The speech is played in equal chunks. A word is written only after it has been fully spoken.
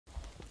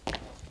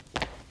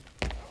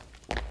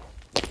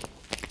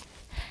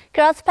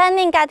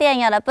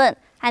C-Groupㅣ린슈윈ㅅ꿀미소 여러분,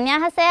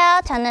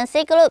 안녕하세요. 저는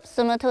C-Group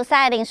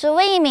 22살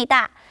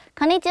린슈윈입니다.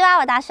 konnichiwa，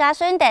我是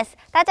舒韵です。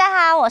大家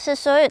好，我是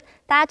舒韵。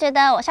大家觉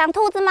得我像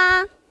兔子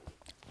吗？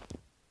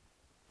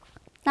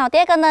那我第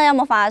二个呢，要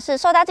模仿的是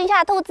受到惊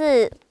吓的兔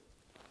子。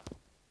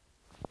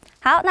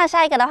好，那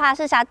下一个的话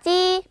是小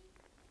鸡。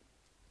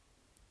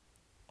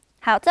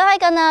好，最后一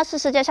个呢是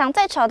世界上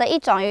最丑的一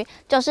种鱼，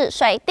就是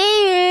水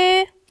滴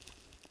鱼。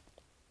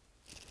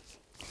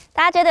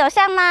大家觉得有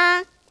像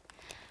吗？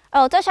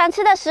我最喜欢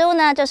吃的食物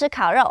呢就是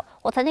烤肉，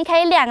我曾经可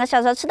以2个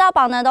小时吃到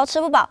饱呢都吃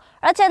不饱，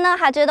而且呢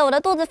还觉得我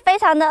的肚子非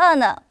常的饿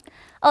呢。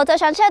我最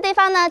喜欢去的地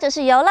方呢就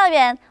是游乐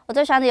园，我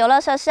最喜欢的游乐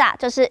设施啊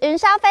就是云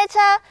霄飞车，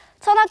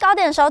冲到高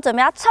点的时候准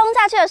备要冲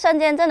下去的瞬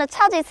间真的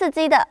超级刺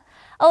激的。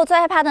而我最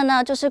害怕的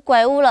呢就是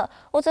鬼屋了，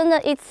我真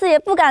的一次也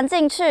不敢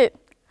进去。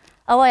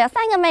而我有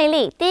3个魅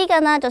力，第一个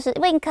呢就是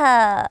wink，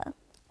 我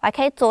还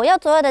可以左右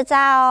的照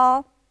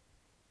哦。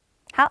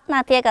好，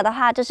那第二个的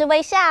话就是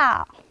微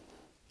笑。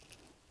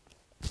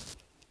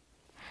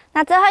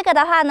那最后一个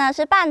的话呢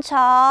是扮丑。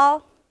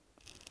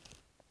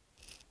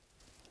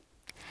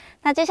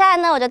那接下来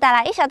呢，我就带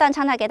来一小段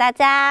唱跳给大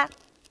家。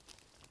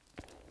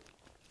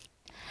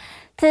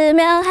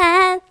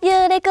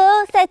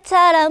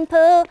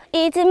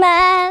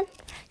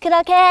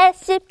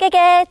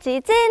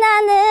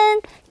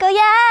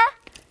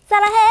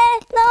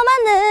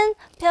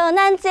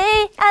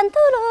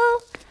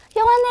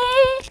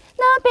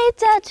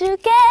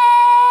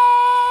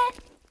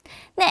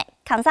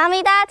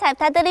네감사합니다。잘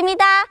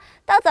부탁드립니다。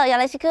どうぞよ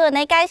ろしくお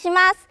願いし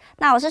ます。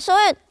那我是舒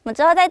韵，我们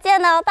之后再见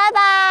喽，拜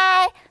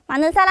拜。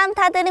많은 사랑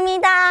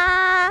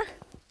부탁드립니다。